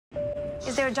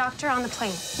Is there a doctor on the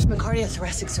plane? I'm a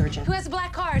cardiothoracic surgeon. Who has a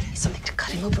black card? Something to cut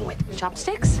him open with.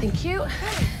 Chopsticks? Thank you.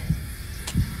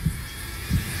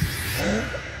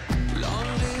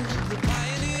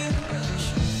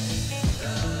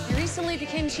 I recently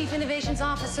became Chief Innovations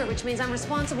Officer, which means I'm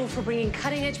responsible for bringing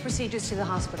cutting-edge procedures to the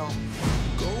hospital.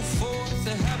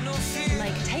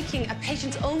 Like taking a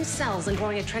patient's own cells and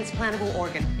growing a transplantable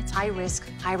organ. It's high risk,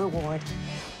 high reward,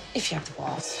 if you have the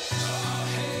balls.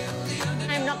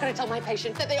 I'm not going to tell my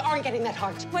patient that they aren't getting that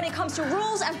heart. When it comes to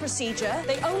rules and procedure,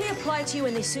 they only apply to you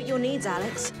when they suit your needs,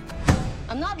 Alex.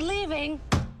 I'm not leaving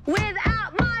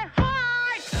without my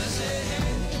heart!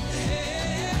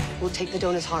 We'll take the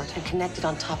donor's heart and connect it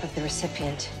on top of the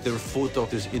recipient. There are 4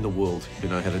 doctors in the world who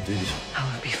know how to do this. I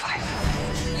want to be 5.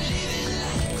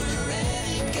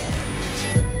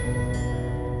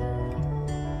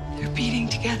 They're beating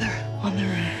together on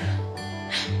their own.